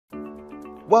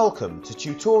Welcome to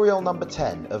tutorial number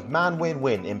 10 of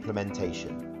ManWinWin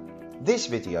implementation. This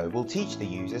video will teach the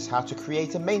users how to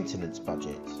create a maintenance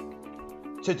budget.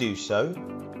 To do so,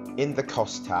 in the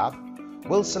Cost tab,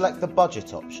 we'll select the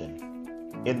Budget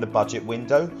option. In the Budget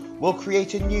window, we'll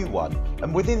create a new one,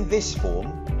 and within this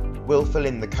form, we'll fill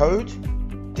in the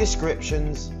code,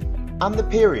 descriptions, and the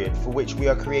period for which we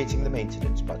are creating the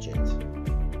maintenance budget.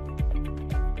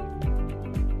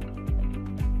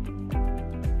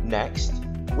 Next,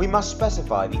 we must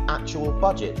specify the actual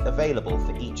budget available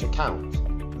for each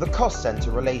account, the cost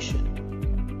center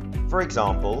relation. For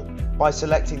example, by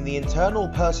selecting the internal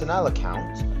personnel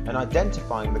account and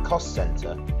identifying the cost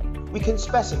center, we can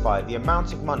specify the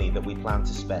amount of money that we plan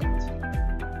to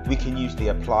spend. We can use the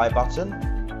Apply button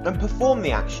and perform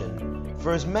the action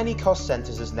for as many cost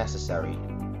centers as necessary.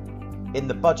 In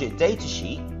the budget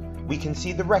datasheet, we can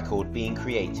see the record being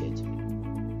created.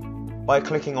 By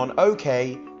clicking on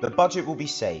OK, the budget will be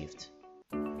saved.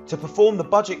 To perform the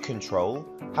budget control,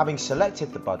 having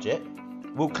selected the budget,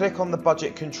 we'll click on the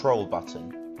Budget Control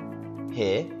button.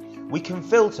 Here, we can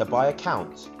filter by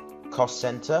account, cost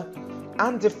center,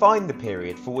 and define the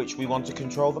period for which we want to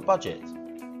control the budget.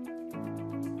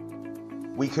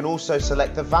 We can also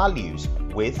select the values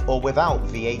with or without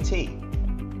VAT.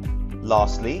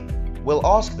 Lastly, we'll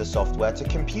ask the software to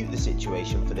compute the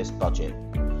situation for this budget,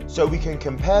 so we can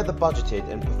compare the budgeted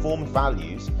and performed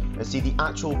values and see the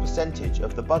actual percentage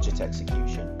of the budget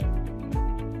execution.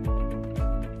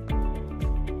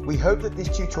 We hope that this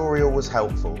tutorial was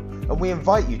helpful, and we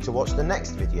invite you to watch the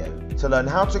next video to learn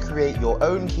how to create your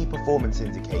own key performance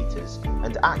indicators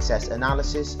and access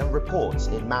analysis and reports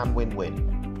in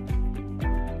ManWinWin.